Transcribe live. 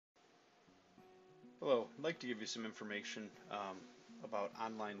Hello, I'd like to give you some information about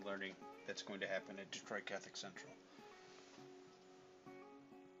online learning that's going to happen at Detroit Catholic Central.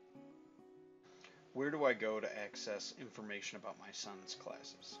 Where do I go to access information about my son's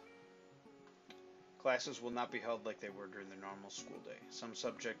classes? Classes will not be held like they were during the normal school day. Some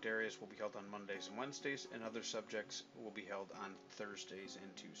subject areas will be held on Mondays and Wednesdays, and other subjects will be held on Thursdays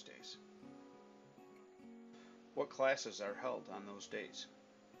and Tuesdays. What classes are held on those days?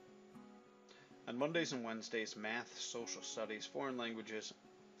 On Mondays and Wednesdays, math, social studies, foreign languages,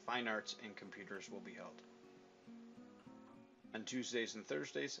 fine arts, and computers will be held. On Tuesdays and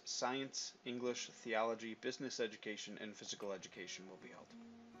Thursdays, science, English, theology, business education, and physical education will be held.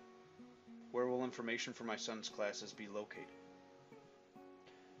 Where will information for my son's classes be located?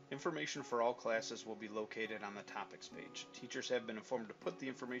 Information for all classes will be located on the topics page. Teachers have been informed to put the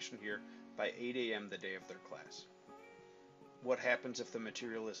information here by 8 a.m. the day of their class. What happens if the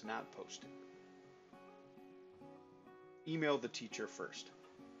material is not posted? Email the teacher first.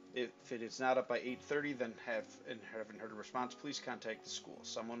 If it is not up by 8:30, then haven't heard a response, please contact the school.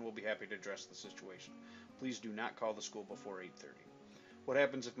 Someone will be happy to address the situation. Please do not call the school before 8:30. What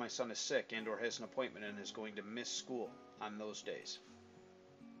happens if my son is sick and or has an appointment and is going to miss school on those days?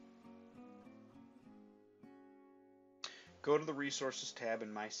 Go to the Resources tab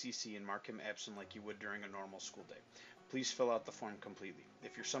in My CC and mark him absent like you would during a normal school day. Please fill out the form completely.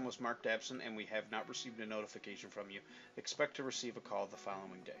 If your son was marked absent and we have not received a notification from you, expect to receive a call the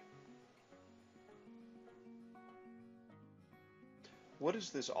following day. What is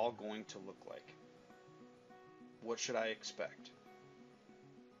this all going to look like? What should I expect?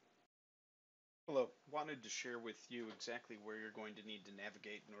 Hello, wanted to share with you exactly where you're going to need to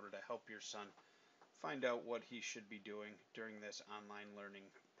navigate in order to help your son find out what he should be doing during this online learning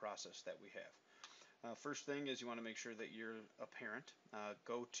process that we have. First thing is you want to make sure that you're a parent.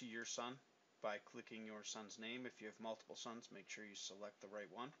 Go to your son by clicking your son's name. If you have multiple sons, make sure you select the right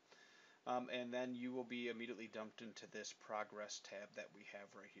one. And then you will be immediately dumped into this progress tab that we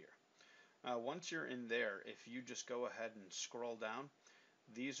have right here. Once you're in there, if you just go ahead and scroll down,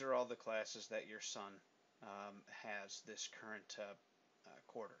 these are all the classes that your son has this current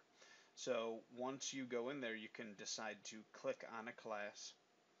quarter. So once you go in there, you can decide to click on a class,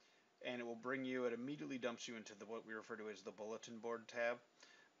 and it will bring you, it immediately dumps you into what we refer to as the bulletin board tab.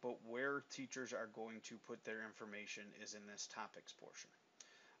 But where teachers are going to put their information is in this topics portion.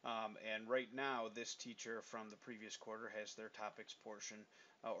 And right now, this teacher from the previous quarter has their topics portion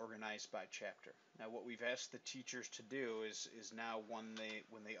organized by chapter. Now, what we've asked the teachers to do is now when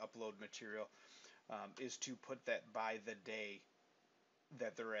they upload material, is to put that by the day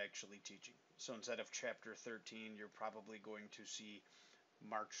that they're actually teaching. So instead of chapter 13, you're probably going to see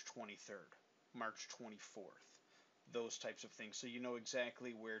March 23rd, March 24th, those types of things. So you know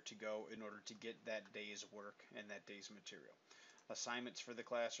exactly where to go in order to get that day's work and that day's material. Assignments for the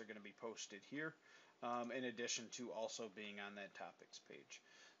class are going to be posted here, in addition to also being on that topics page.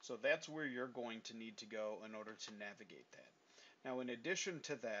 So that's where you're going to need to go in order to navigate that. Now, in addition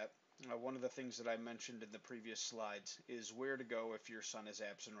to that, one of the things that I mentioned in the previous slides is where to go if your son is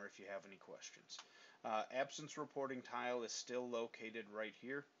absent or if you have any questions. Absence reporting tile is still located right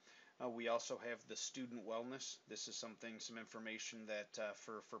here. We also have the student wellness. This is some information that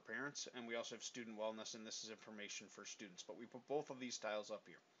for parents, and we also have student wellness, and this is information for students. But we put both of these tiles up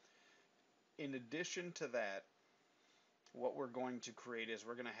here. In addition to that, what we're going to create is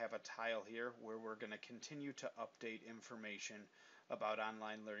we're going to have a tile here where we're going to continue to update information about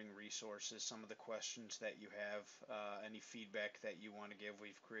online learning resources, some of the questions that you have, any feedback that you want to give.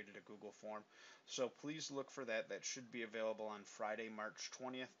 We've created a Google form. So please look for that. That should be available on Friday, March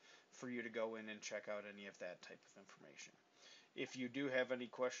 20th for you to go in and check out any of that type of information. If you do have any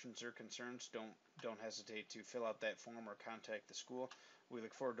questions or concerns, don't hesitate to fill out that form or contact the school. We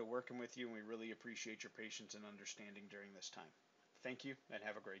look forward to working with you, and we really appreciate your patience and understanding during this time. Thank you, and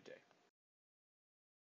have a great day.